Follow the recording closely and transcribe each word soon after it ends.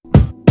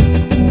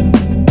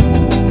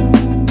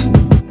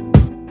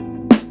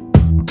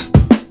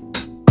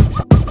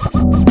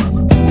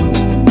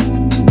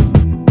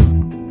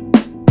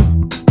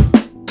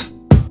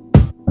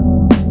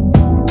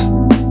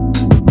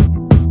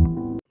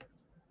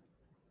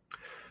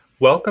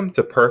Welcome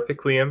to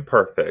Perfectly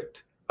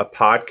Imperfect, a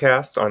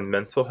podcast on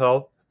mental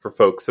health for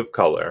folks of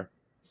color.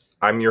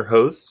 I'm your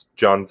host,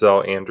 John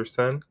Zell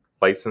Anderson,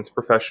 licensed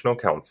professional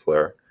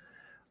counselor.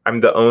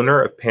 I'm the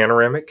owner of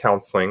Panoramic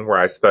Counseling, where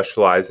I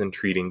specialize in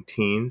treating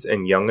teens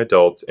and young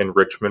adults in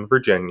Richmond,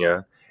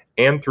 Virginia,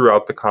 and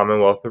throughout the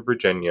Commonwealth of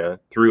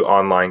Virginia through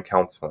online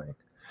counseling.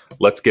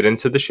 Let's get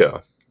into the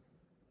show.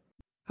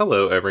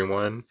 Hello,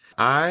 everyone.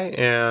 I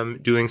am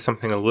doing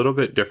something a little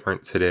bit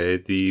different today.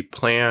 The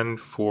plan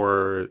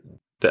for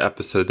the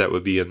episode that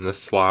would be in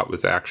this slot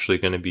was actually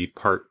going to be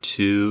part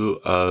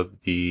 2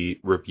 of the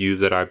review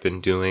that I've been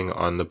doing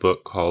on the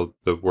book called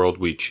The World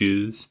We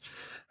Choose.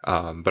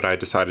 But I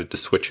decided to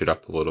switch it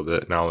up a little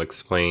bit, and I'll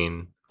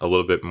explain a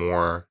little bit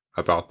more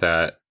about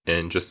that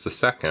in just a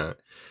second.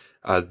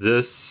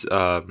 This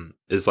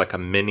is like a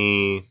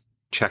mini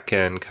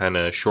check-in kind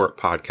of short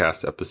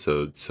podcast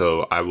episode.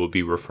 So I will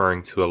be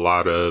referring to a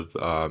lot of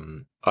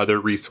other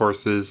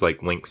resources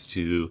like links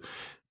to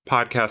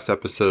podcast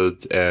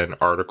episodes and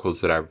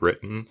articles that I've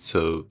written.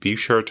 So be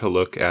sure to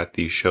look at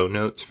the show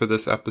notes for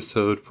this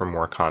episode for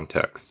more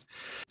context.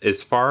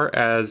 As far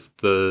as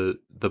the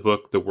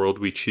book, The World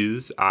We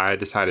Choose, I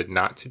decided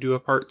not to do a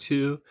part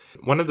 2.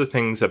 One of the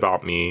things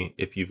about me,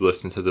 if you've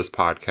listened to this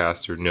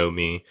podcast or know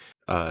me,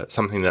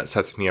 something that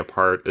sets me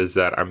apart is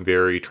that I'm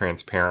very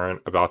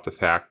transparent about the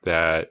fact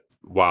that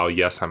while,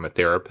 yes, I'm a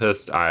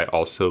therapist, I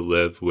also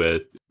live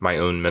with my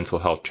own mental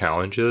health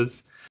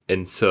challenges.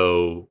 And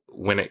so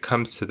when it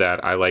comes to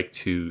that, I like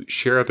to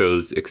share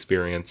those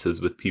experiences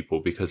with people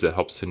because it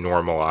helps to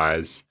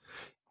normalize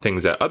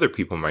things that other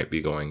people might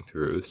be going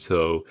through.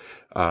 So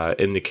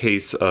in the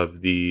case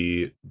of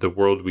the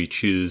World We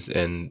Choose,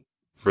 and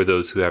for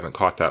those who haven't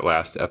caught that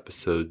last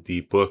episode,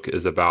 the book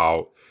is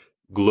about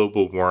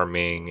global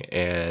warming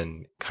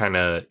and kind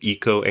of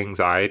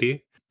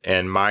eco-anxiety.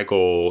 And my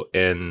goal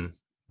in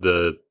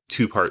the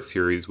 2-part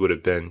series would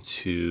have been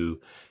to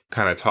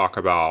kind of talk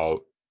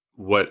about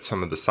what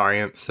some of the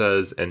science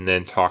says and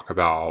then talk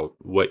about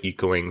what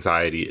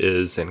eco-anxiety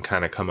is and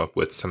kind of come up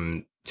with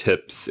some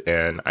tips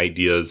and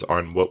ideas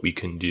on what we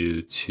can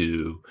do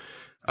to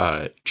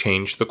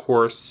change the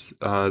course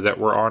that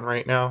we're on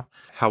right now.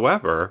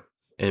 However,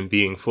 in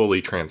being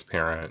fully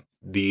transparent,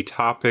 the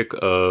topic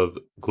of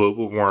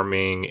global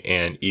warming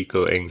and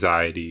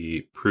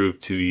eco-anxiety proved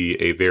to be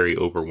a very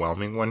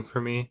overwhelming one for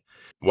me.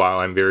 While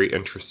I'm very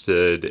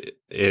interested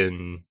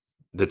in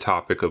the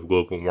topic of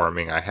global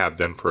warming, I have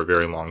been for a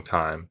very long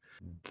time,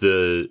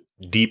 the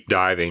deep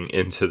diving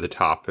into the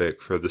topic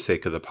for the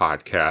sake of the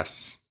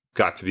podcast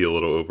got to be a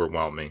little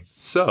overwhelming.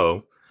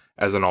 So,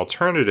 as an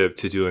alternative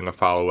to doing a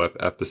follow-up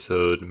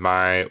episode,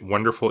 my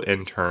wonderful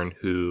intern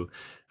who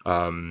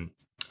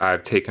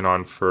I've taken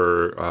on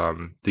for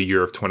the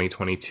year of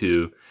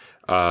 2022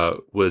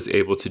 was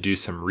able to do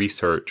some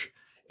research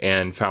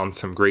and found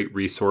some great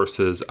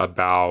resources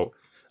about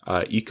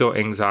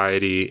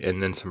eco-anxiety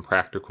and then some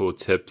practical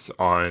tips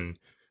on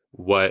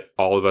what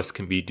all of us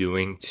can be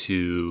doing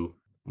to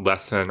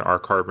lessen our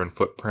carbon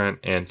footprint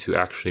and to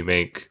actually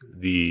make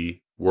the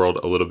world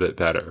a little bit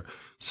better.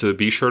 So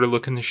be sure to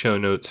look in the show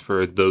notes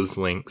for those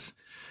links.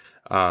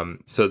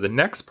 So the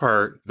next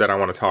part that I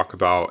want to talk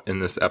about in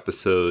this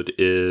episode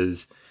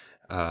is,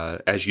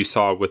 as you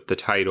saw with the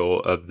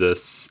title of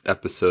this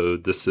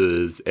episode, this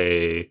is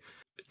a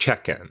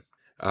check-in.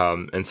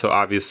 And so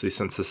obviously,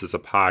 since this is a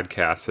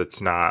podcast,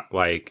 it's not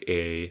like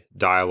a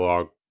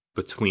dialogue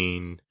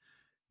between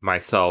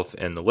myself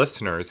and the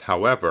listeners.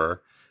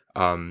 However,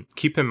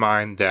 keep in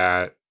mind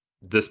that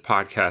this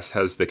podcast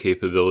has the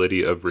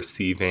capability of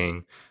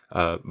receiving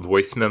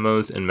voice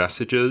memos and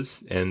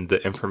messages, and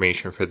the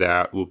information for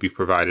that will be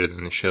provided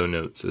in the show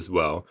notes as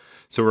well.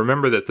 So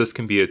remember that this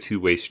can be a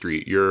two-way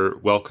street. You're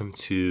welcome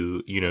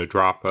to,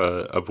 drop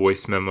a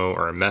voice memo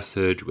or a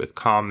message with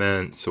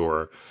comments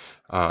or,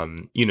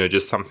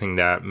 just something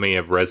that may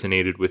have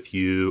resonated with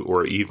you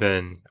or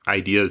even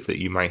ideas that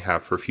you might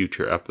have for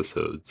future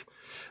episodes.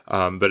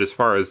 But as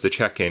far as the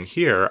check-in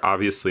here,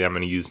 obviously I'm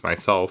going to use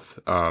myself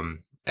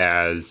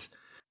as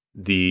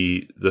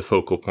the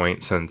focal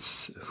point,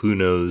 since who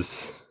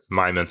knows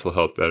my mental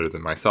health better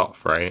than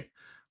myself, right?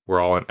 We're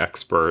all an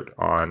expert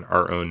on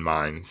our own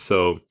minds.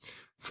 So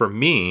for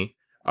me,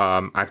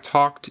 I've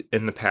talked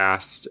in the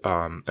past,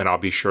 and I'll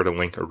be sure to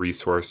link a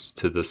resource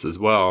to this as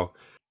well,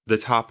 the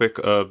topic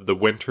of the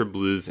winter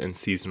blues and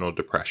seasonal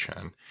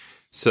depression.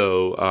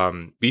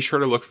 So be sure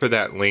to look for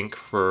that link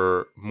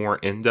for more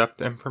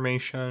in-depth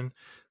information.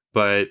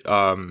 But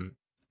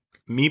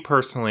me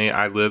personally,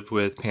 I live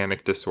with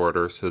panic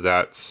disorder. So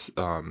that's,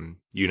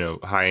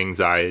 high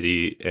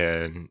anxiety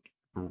and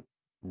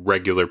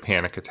regular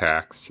panic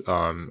attacks.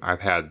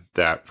 I've had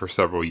that for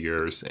several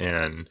years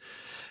and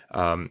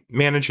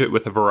manage it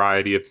with a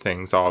variety of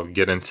things. I'll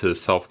get into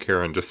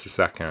self-care in just a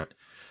second.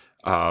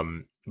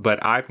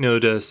 But I've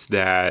noticed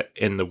that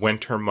in the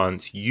winter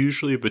months,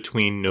 usually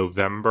between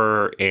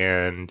November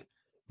and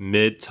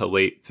mid to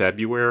late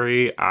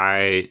February,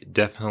 I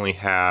definitely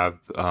have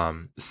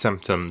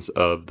symptoms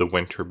of the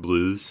winter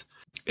blues.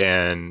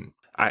 And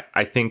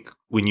I think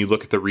when you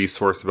look at the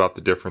resource about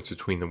the difference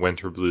between the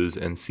winter blues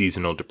and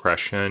seasonal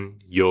depression,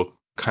 you'll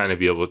kind of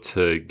be able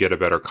to get a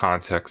better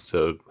context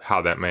of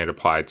how that might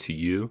apply to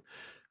you.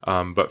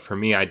 But for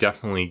me, I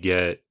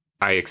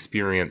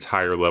experience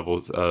higher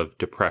levels of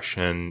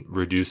depression,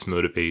 reduced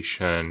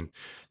motivation,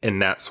 and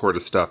that sort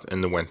of stuff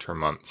in the winter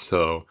months.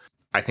 So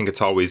I think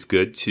it's always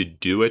good to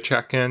do a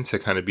check-in to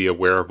kind of be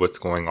aware of what's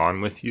going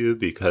on with you,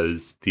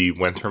 because the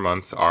winter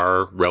months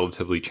are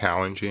relatively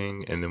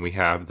challenging. And then we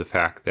have the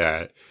fact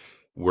that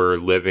we're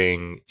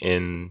living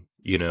in,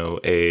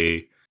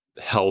 a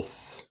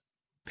health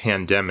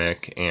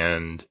pandemic,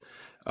 and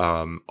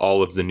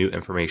all of the new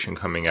information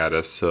coming at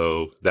us.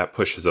 So that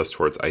pushes us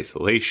towards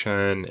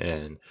isolation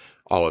and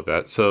all of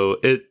that. So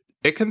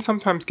it can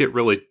sometimes get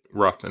really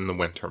rough in the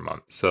winter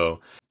months.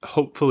 So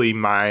hopefully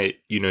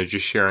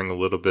just sharing a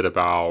little bit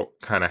about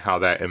kind of how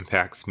that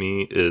impacts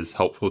me is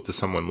helpful to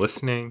someone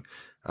listening.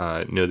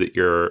 Know that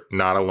you're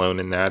not alone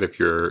in that if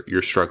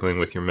you're struggling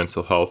with your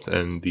mental health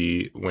in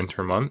the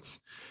winter months.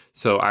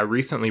 So I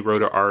recently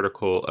wrote an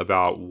article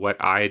about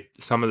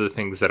some of the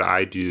things that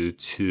I do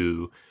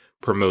to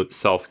promote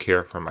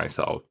self-care for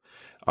myself.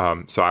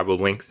 So I will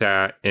link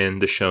that in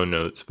the show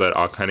notes, but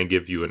I'll kind of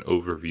give you an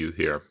overview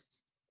here.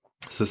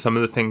 So some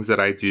of the things that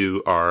I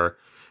do are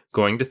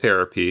going to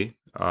therapy.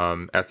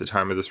 At the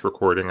time of this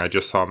recording, I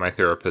just saw my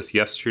therapist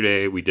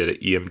yesterday. We did an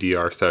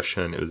EMDR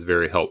session. It was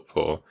very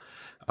helpful.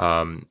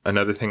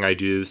 Another thing I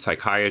do,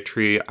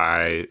 psychiatry.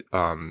 I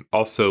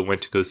also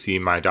went to go see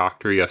my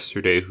doctor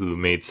yesterday, who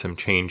made some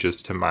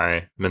changes to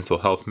my mental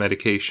health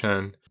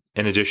medication.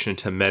 In addition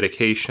to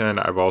medication,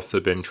 I've also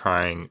been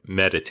trying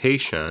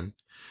meditation.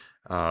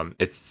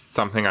 It's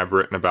something I've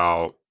written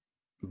about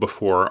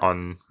before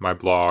on my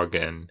blog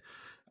and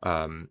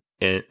on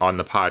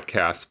the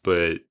podcast,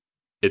 but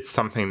it's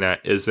something that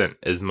isn't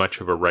as much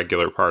of a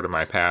regular part of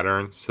my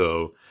pattern.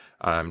 So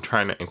I'm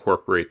trying to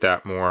incorporate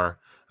that more.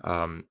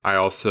 I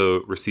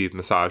also receive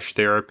massage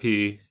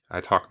therapy.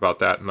 I talk about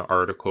that in the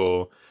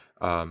article.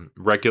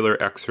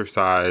 Regular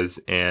exercise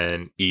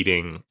and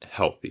eating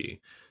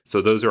healthy. So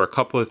those are a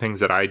couple of things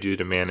that I do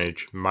to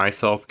manage my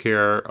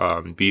self-care.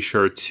 Be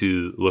sure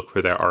to look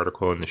for that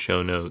article in the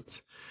show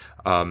notes.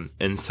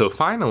 And so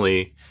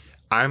finally,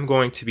 I'm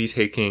going to be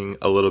taking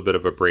a little bit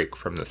of a break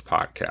from this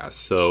podcast.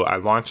 So I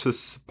launched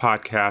this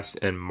podcast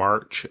in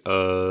March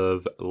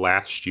of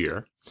last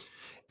year,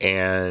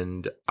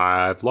 and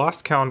I've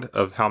lost count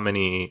of how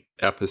many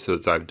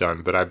episodes I've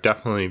done, but I've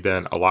definitely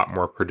been a lot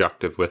more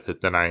productive with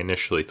it than I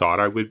initially thought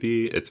I would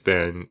be. It's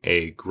been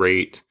a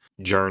great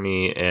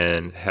journey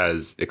and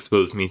has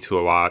exposed me to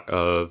a lot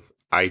of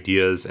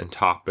ideas and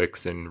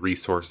topics and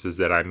resources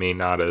that I may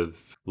not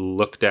have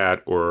looked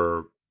at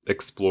or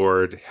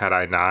explored had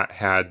I not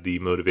had the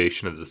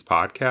motivation of this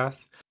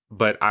podcast.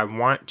 But I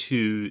want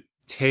to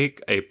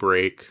take a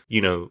break,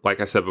 like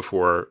I said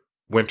before,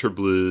 winter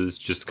blues,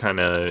 just kind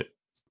of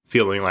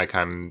feeling like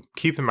I'm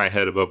keeping my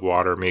head above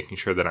water, making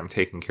sure that I'm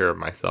taking care of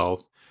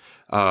myself.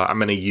 I'm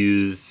going to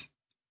use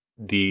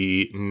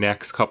the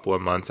next couple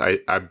of months. I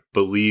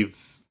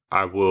believe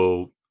I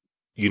will,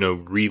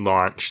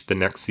 relaunch the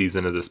next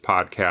season of this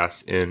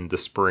podcast in the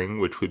spring,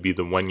 which would be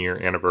the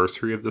 1-year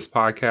anniversary of this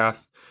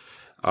podcast.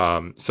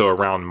 So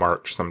around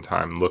March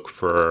sometime, look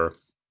for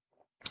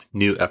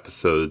new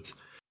episodes.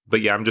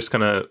 But yeah, I'm just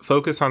going to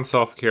focus on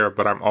self-care,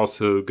 but I'm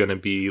also going to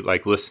be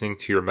listening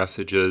to your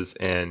messages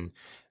and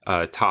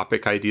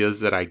topic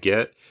ideas that I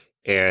get.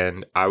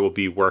 And I will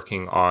be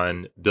working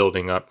on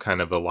building up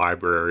kind of a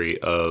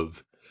library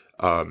of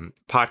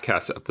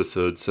podcast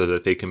episodes so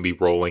that they can be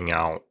rolling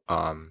out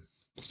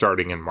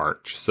starting in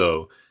March.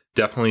 So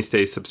definitely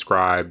stay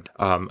subscribed.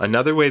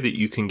 Another way that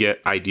you can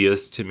get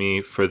ideas to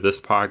me for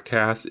this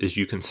podcast is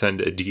you can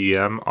send a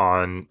DM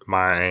on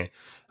my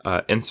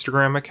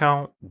Instagram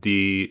account.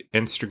 The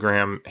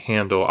Instagram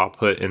handle I'll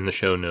put in the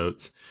show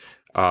notes,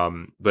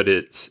 but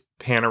it's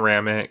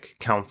panoramic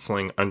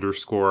counseling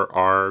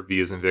 _R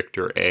V as in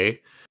Victor A.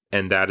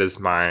 And that is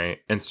my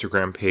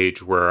Instagram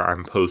page where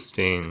I'm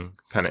posting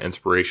kind of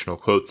inspirational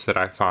quotes that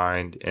I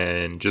find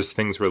and just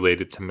things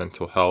related to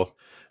mental health.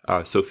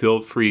 So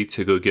feel free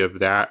to go give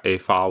that a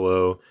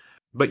follow.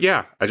 But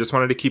yeah, I just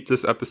wanted to keep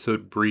this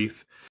episode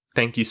brief.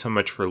 Thank you so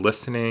much for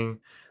listening.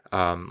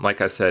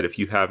 Like I said, if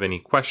you have any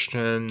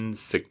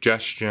questions,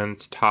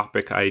 suggestions,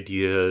 topic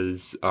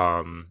ideas,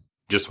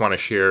 just want to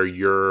share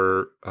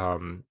your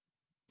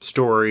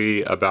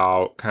story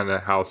about kind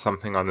of how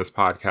something on this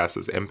podcast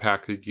has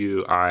impacted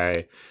you,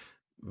 I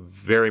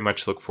very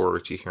much look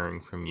forward to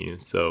hearing from you.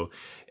 So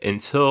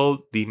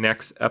until the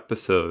next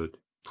episode,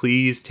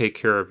 please take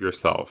care of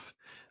yourself.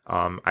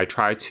 I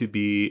try to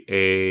be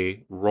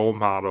a role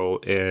model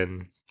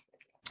in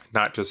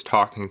not just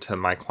talking to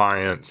my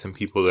clients and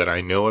people that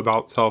I know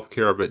about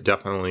self-care, but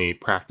definitely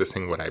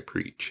practicing what I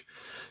preach.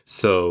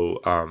 So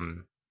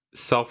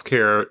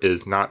self-care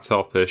is not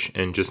selfish,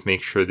 and just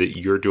make sure that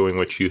you're doing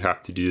what you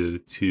have to do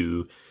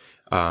to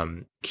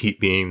keep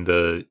being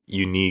the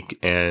unique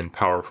and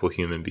powerful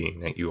human being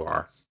that you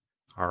are.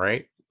 All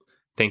right.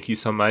 Thank you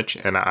so much,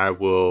 and I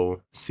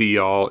will see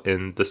y'all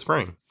in the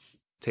spring.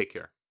 Take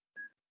care.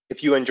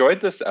 If you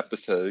enjoyed this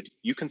episode,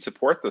 you can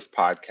support this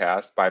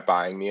podcast by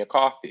buying me a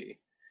coffee.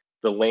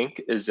 The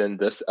link is in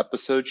this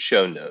episode's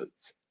show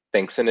notes.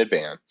 Thanks in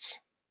advance.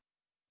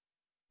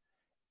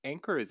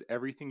 Anchor is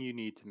everything you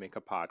need to make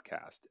a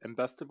podcast, and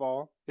best of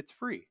all, it's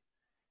free.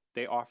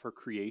 They offer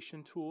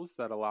creation tools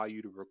that allow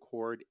you to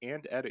record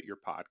and edit your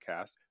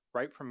podcast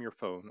right from your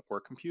phone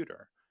or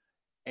computer.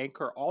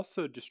 Anchor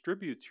also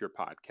distributes your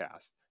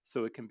podcast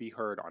so it can be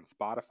heard on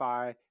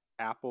Spotify,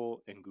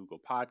 Apple, and Google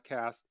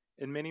Podcasts,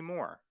 and many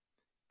more.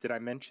 Did I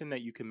mention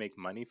that you can make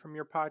money from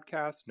your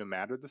podcast no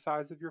matter the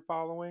size of your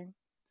following?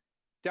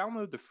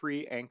 Download the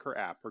free Anchor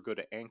app or go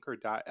to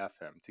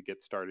anchor.fm to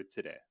get started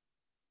today.